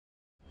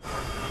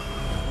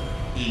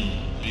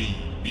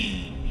EDB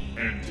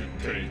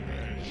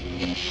Entertainment.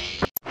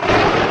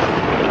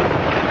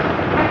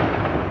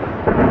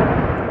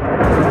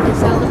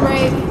 eXile the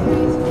brave,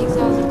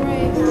 eXile the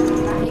brave,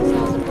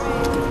 eXile the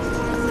brave,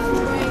 eXile the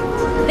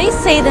brave. They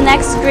say the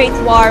next great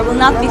war will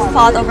not be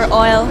fought over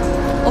oil,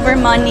 over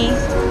money,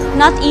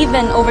 not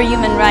even over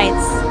human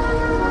rights.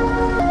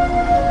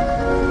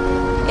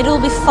 It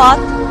will be fought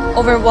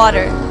over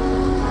water.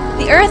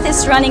 The earth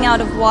is running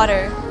out of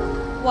water.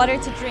 Water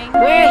to drink.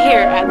 We're here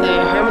at the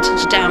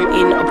Hermitage Dam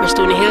in Upper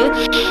Stony Hill,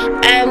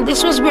 and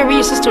this was where we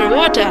used to store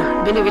water,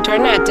 believe it or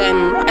not,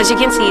 and as you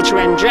can see, it's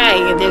run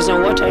dry. There's no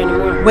water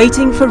anymore.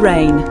 Waiting for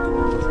rain,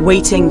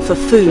 waiting for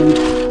food,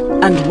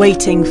 and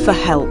waiting for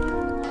help.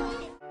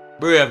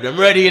 Brave, them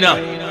ready now.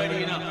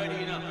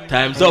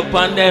 Time's up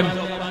on them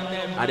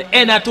at the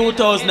end of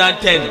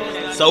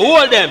 2010. So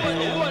hold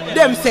them.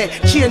 Them say,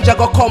 change a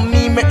go come,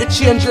 me make the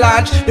change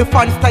launch. The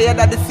fans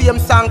tired of the same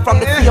song from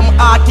the same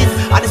artist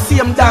at the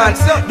same dance.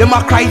 Them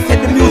a cry,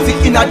 said the music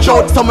in a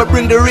drought, so me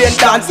bring the rain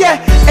dance. Yeah,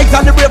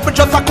 eXile the brave for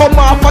just a come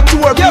off a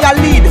tour. Me a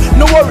lead,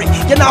 no worry,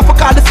 you not for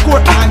call the score.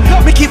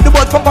 Me keep the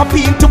buzz from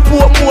popping to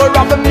pour more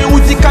of the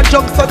music a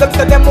jug, so them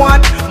say them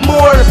want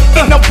more.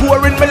 Ain't no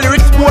boring, my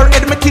lyrics more,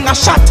 head me king a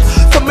shot.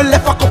 So me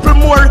left a couple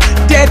more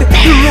dead,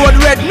 the road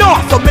red,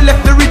 no. So me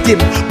left the rhythm,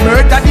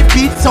 murder the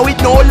beat, so it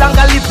no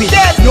longer living.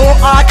 No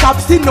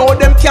autopsy, no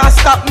them can't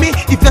stop me.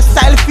 If your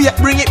style fake,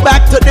 bring it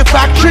back to the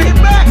factory.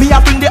 Me I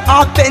bring the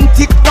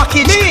authentic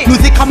package.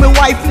 Music and my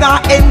wife now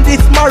end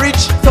this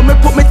marriage. So me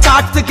put my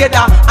thoughts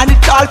together and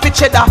it all for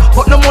cheddar.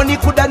 But no money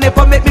coulda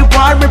never make me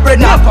war me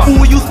brother.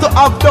 Who used to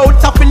have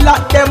doubts, I feel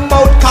lock them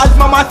out. Cause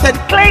mama said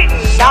Clayton,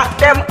 knock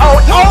them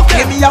out.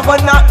 Okay, me I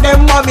gonna knock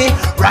them mommy,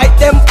 write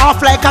them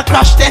off like a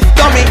crash test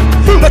dummy.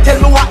 But tell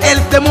me what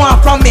else them want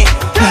from me.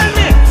 Tell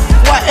me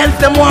what else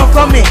them want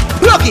from me.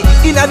 Look it,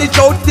 in the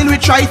drought still we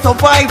try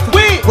survive.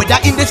 Whether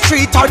in the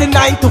street or the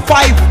 9 to 5.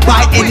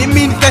 By any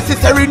means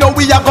necessary, no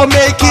we are gonna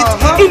make it.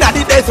 In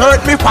the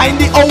desert we find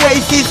the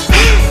oasis.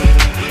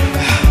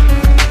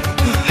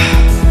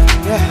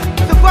 Yeah,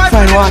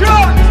 find water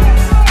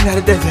in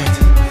the desert.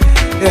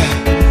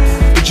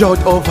 Yeah, the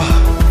drought over.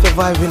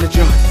 Survive in the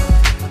drought.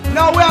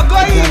 Now we are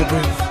going.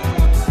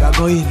 We are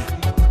going.